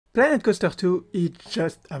Planet Coaster 2 is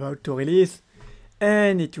just about to release,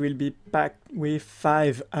 and it will be packed with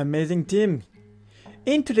 5 amazing themes.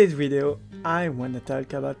 In today's video, I want to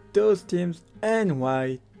talk about those themes and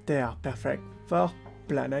why they are perfect for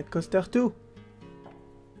Planet Coaster 2.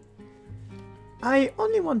 I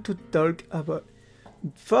only want to talk about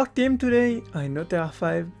 4 themes today. I know there are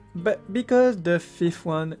 5, but because the 5th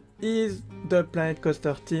one is the Planet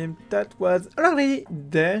Coaster theme that was already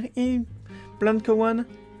there in Planet Co 1.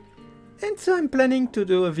 And so I'm planning to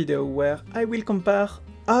do a video where I will compare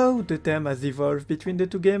how the theme has evolved between the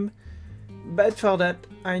two games. But for that,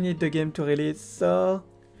 I need the game to release, so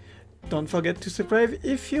don't forget to subscribe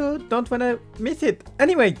if you don't wanna miss it.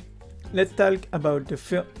 Anyway, let's talk about the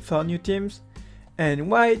 4 new teams and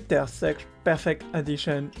why they're such perfect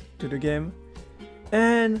addition to the game.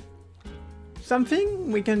 And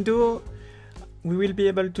something we will be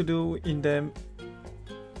able to do in them.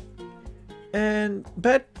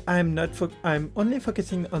 But I'm only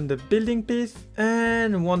focusing on the building piece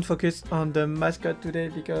and won't focus on the mascot today,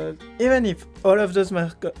 because even if all of those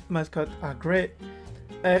mascots are great,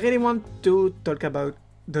 I really want to talk about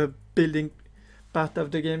the building part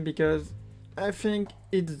of the game because I think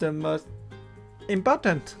it's the most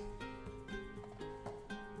important.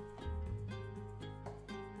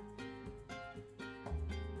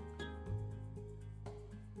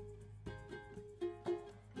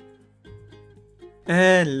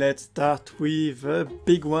 And let's start with a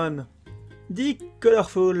big one, the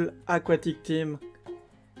colorful Aquatic Theme.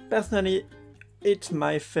 Personally, it's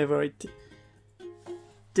my favorite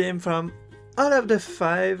theme from all of the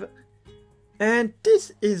 5, and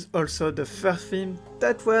this is also the first theme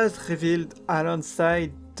that was revealed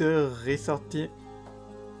alongside the resort theme.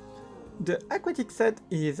 The Aquatic set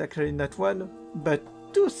is actually not one, but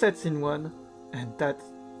 2 sets in one, and that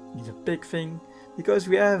is a big thing, because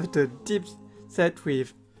we have the deep set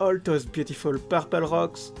with all those beautiful purple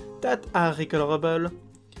rocks that are recolorable,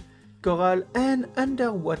 coral and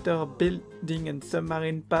underwater building and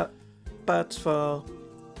submarine parts for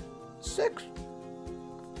such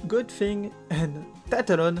good thing, and that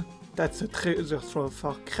alone, that's a treasure trove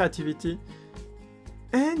for creativity.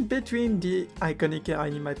 And between the iconic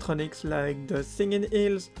animatronics like the singing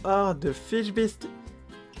eels or the fish beast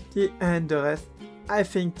and the rest, I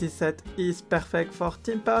think this set is perfect for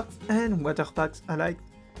theme parks and water parks alike.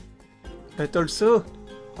 But also,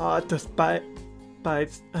 the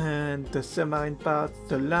pipes and the submarine parts,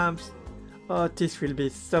 the lamps, this will be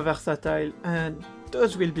so versatile and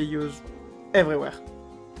those will be used everywhere.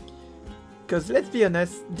 Because let's be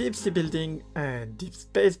honest, deep sea building and deep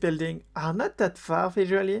space building are not that far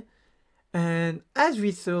visually, and as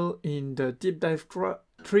we saw in the deep dive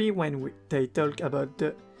 3 when they talk about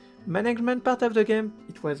the management part of the game,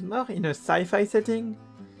 it was more in a sci-fi setting.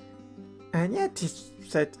 And yeah, this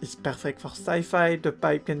set is perfect for sci-fi. The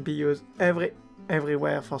pipe can be used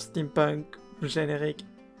everywhere for steampunk, generic,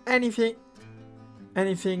 anything,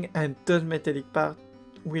 and those metallic parts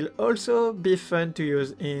will also be fun to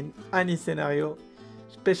use in any scenario,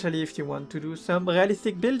 especially if you want to do some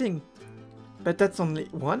realistic building. But that's only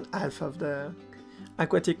one half of the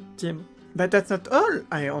Aquatic Theme. But that's not all.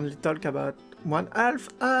 I only talk about one half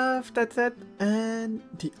of that set, and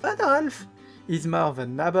the other half is more of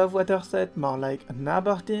an above water set, more like an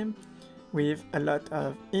harbor theme, with a lot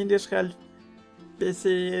of industrial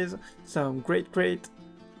pieces, some great,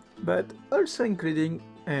 but also including,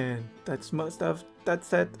 and that's most of that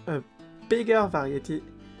set, a bigger variety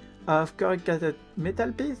of corrugated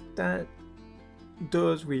metal pieces than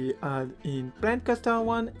those we had in Planet Coaster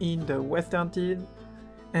 1 in the Western theme,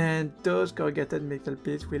 and those corrugated metal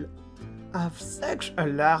pieces will have such a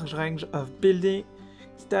large range of building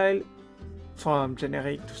style, from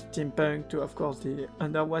generic to steampunk to of course the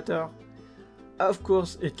underwater. Of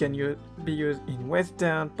course it can be used in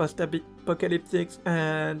western, post-apocalyptic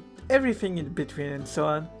and everything in between and so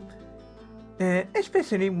on. And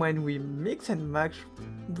especially when we mix and match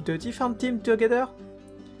the different themes together.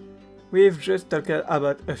 We've just talked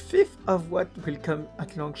about a 5th of what will come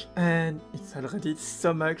at launch, and it's already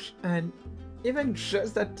so much, and even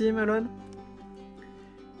just that theme alone,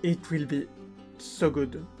 it will be so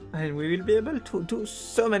good, and we will be able to do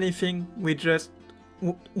so many things with just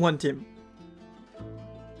one theme.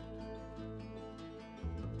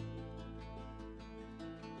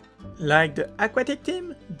 Like the Aquatic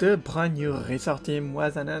Theme, the brand new resort theme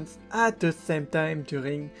was announced at the same time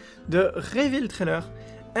during the reveal trailer,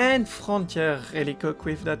 and Frontier really cooked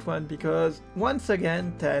with that one because once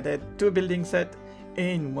again they added 2 building sets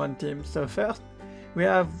in one theme. So first we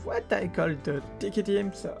have what I call the Tiki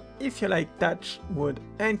Theme, so if you like touch, wood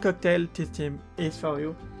and cocktail, this theme is for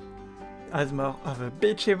you. has more of a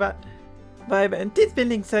beachy vibe, and this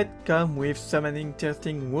building set comes with so many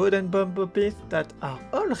interesting wood and bamboo pieces that are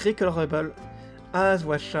all recolorable, as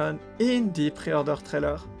was shown in the pre-order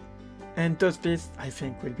trailer. And those pieces I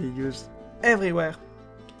think will be used everywhere.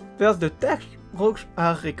 First, the text rocks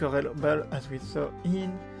are recolorable as we saw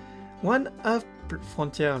in one of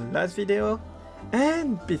Frontier last video,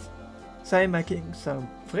 and besides making some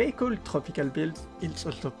very cool tropical builds, it's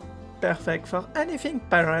also perfect for anything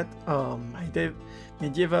pirate or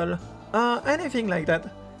medieval or anything like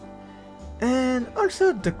that. And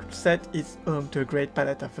also the set is home to a great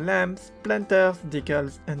palette of lamps, planters,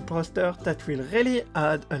 decals and posters that will really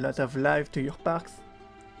add a lot of life to your parks.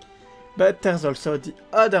 But there's also the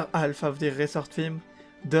other half of the resort theme,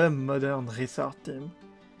 the modern resort theme.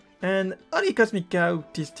 And holy cosmic cow,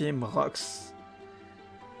 this theme rocks.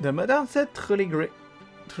 The modern set truly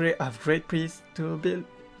have great pieces to build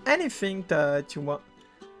anything that you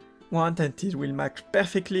want, and it will match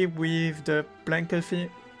perfectly with the Blanco theme,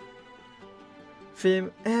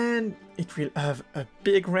 and it will have a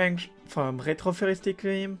big range from retro-futuristic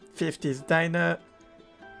theme, 50s diner,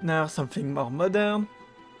 something more modern.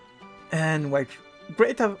 And what's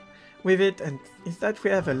great with it is that we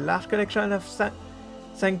have a large collection of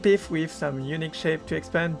sang pieces with some unique shape to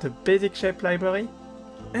expand the basic shape library.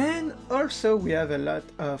 And also we have a lot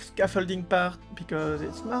of scaffolding part because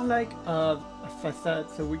it's more like a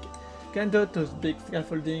facade, so we can do those big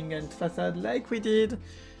scaffolding and facade like we did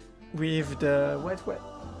with the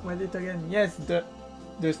what it again? Yes,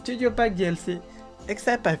 the Studio Pack DLC,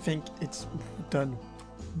 except I think it's done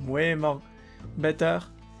way more better.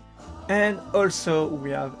 And also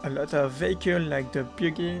we have a lot of vehicles like the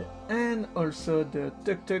buggy and also the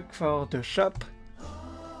tuk-tuk for the shop.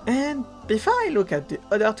 And before I look at the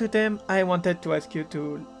other two themes, I wanted to ask you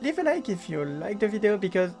to leave a like if you like the video,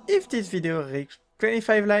 because if this video reaches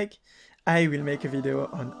 25 likes, I will make a video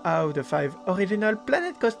on how the 5 original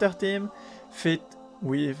Planet Coaster theme fit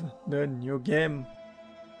with the new game.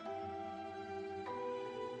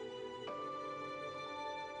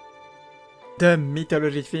 The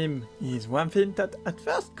Mythology Theme is one theme that at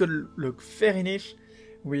first could look very niche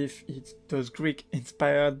with those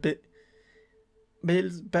Greek-inspired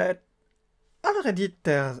builds, but already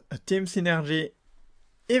there's a team synergy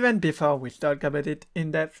even before we talk about it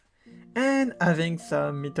in depth, and having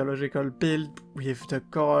some mythological build with the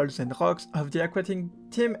corals and rocks of the Aquatic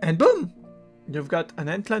Theme, and boom! You've got an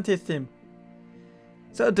Atlantis theme.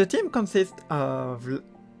 So the theme consists of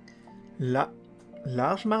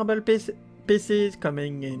large marble pieces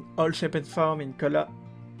coming in all shapes and forms, in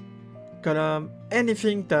column,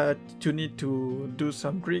 anything that you need to do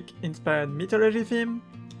some Greek-inspired mythology theme.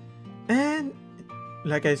 And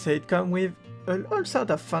like I said, come with all sort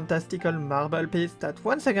of fantastical marble pieces that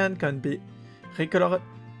once again can be recolored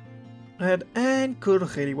and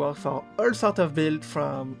could really work for all sort of build,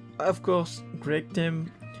 from of course Greek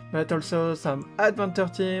theme, but also some adventure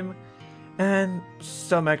theme and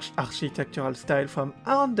so much architectural style from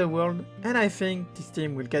around the world, and I think this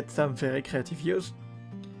theme will get some very creative use.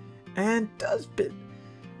 And those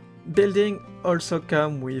building also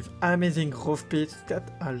come with amazing roof pieces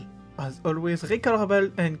that are as always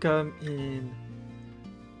recolorable and come in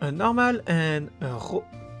a normal and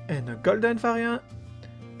a golden variant,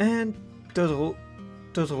 and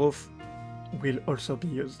those roofs will also be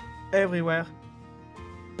used everywhere.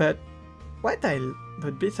 But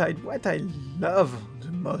besides, what I love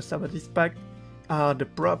the most about this pack are the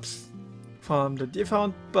props, from the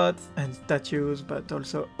different pots and statues, but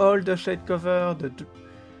also all the shade cover,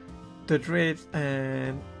 the drapes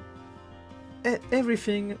and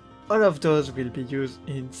everything. All of those will be used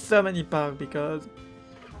in so many parks because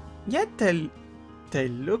yet they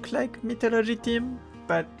look like Mythology Theme,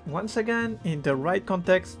 but once again in the right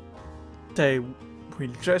context they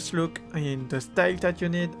will just look in the style that you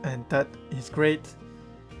need, and that is great.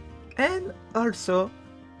 And also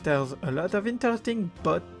there's a lot of interesting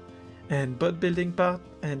boat building part,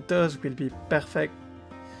 and those will be perfect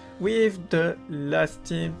with the last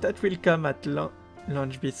theme that will come at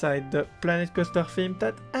launch beside the Planet Coaster theme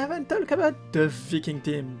that I haven't talked about, the Viking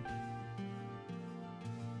Theme.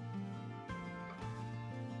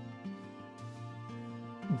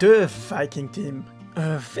 The Viking Theme,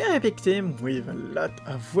 a very big theme with a lot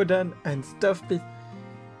of wooden and stuffed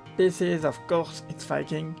pieces. Of course it's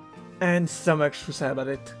Viking, and so much to say about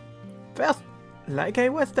it. First, like I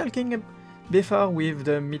was talking before with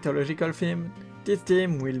the mythological theme, this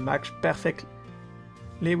theme will match perfectly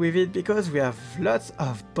with it because we have lots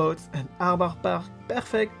of boats and harbor park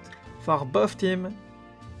perfect for both teams,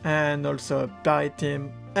 and also a pirate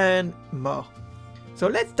theme and more. So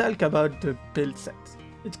let's talk about the build set.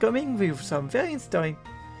 It's coming with some very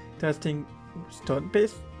interesting stone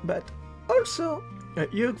pieces, but also a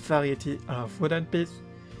huge variety of wooden pieces,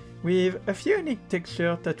 with a few unique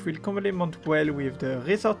textures that will complement well with the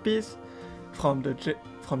resort piece, from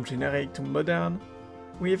generic to modern,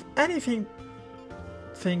 with anything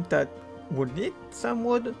that would need some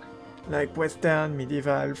wood, like western,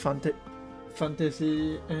 medieval,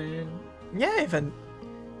 fantasy, and yeah, even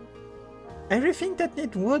everything that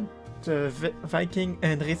needs wood. The Viking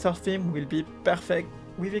and resort theme will be perfect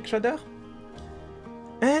with each other.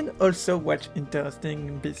 And also what's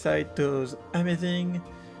interesting beside those amazing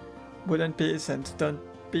wooden pieces and stone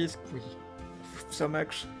pieces so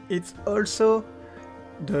much, it's also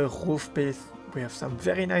the roof piece. We have some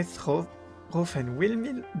very nice roof and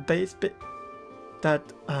windmill base that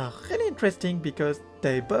are really interesting because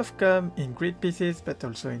they both come in grid pieces but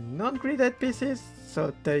also in non-gridded pieces,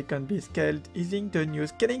 so they can be scaled using the new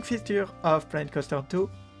scaling feature of Planet Coaster 2.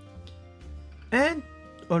 And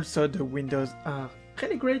also the windows are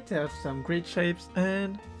really great, they have some great shapes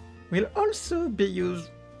and will also be used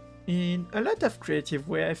in a lot of creative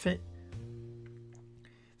way, I think.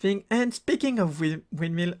 And speaking of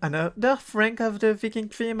windmill, another rank of the Viking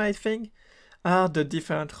theme, I think, are the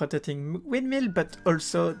different rotating windmill, but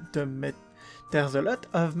also there's a lot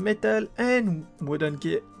of metal and wooden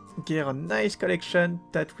gear, a nice collection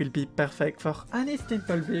that will be perfect for any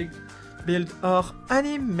simple build or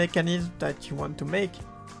any mechanism that you want to make.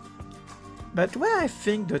 But where I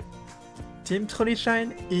think the team truly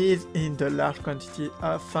shine is in the large quantity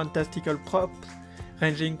of fantastical props,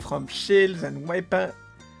 ranging from shields and weapons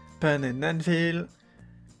and anvil.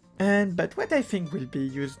 But what I think will be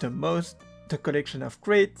used the most, the collection of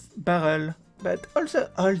crates, barrel, but also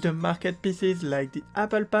all the market pieces like the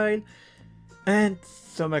apple pile, and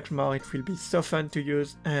so much more. It will be so fun to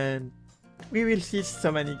use and we will see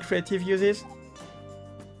so many creative uses.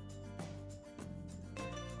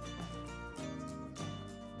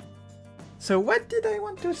 So what did I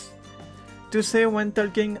want to say when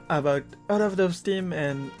talking about all of those themes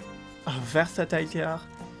and how versatile they are?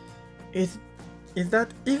 Is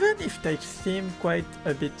that even if they seem quite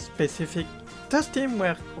a bit specific, those themes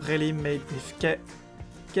were really made with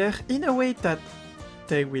care in a way that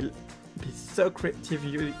they will be so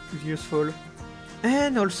creatively useful.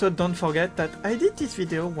 And also don't forget that I did this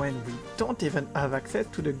video when we don't even have access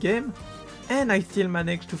to the game, and I still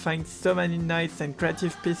managed to find so many nice and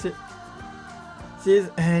creative pieces,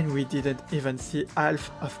 and we didn't even see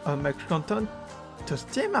half of how much content those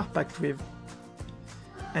themes are packed with.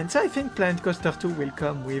 And so I think Planet Coaster 2 will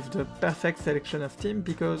come with the perfect selection of themes,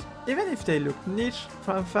 because even if they look niche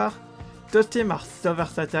from far, those themes are so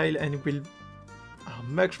versatile and are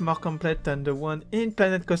much more complete than the one in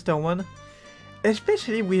Planet Coaster 1.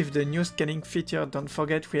 Especially with the new scaling feature, don't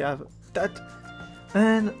forget we have that.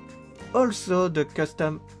 And also the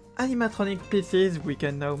custom animatronic pieces, we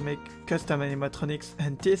can now make custom animatronics,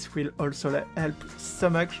 and this will also help so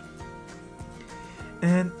much.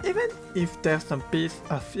 And even if there's some piece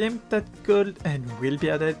of theme that could and will be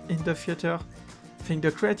added in the future, I think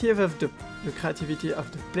the creativity of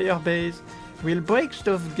the player base will break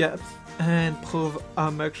those gaps and prove how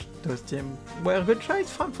much those themes were good choice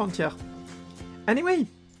from Frontier. Anyway,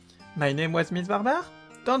 my name was Miss Barbar.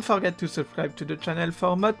 Don't forget to subscribe to the channel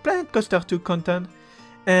for more Planet Coaster 2 content.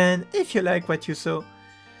 And if you like what you saw,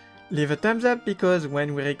 leave a thumbs up, because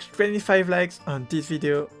when we reach 25 likes on this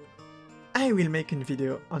video, I will make a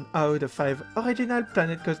video on how the 5 original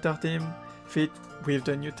Planet Coaster theme fit with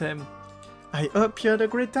the new theme. I hope you had a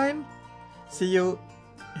great time. See you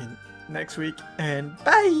in next week and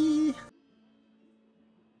bye!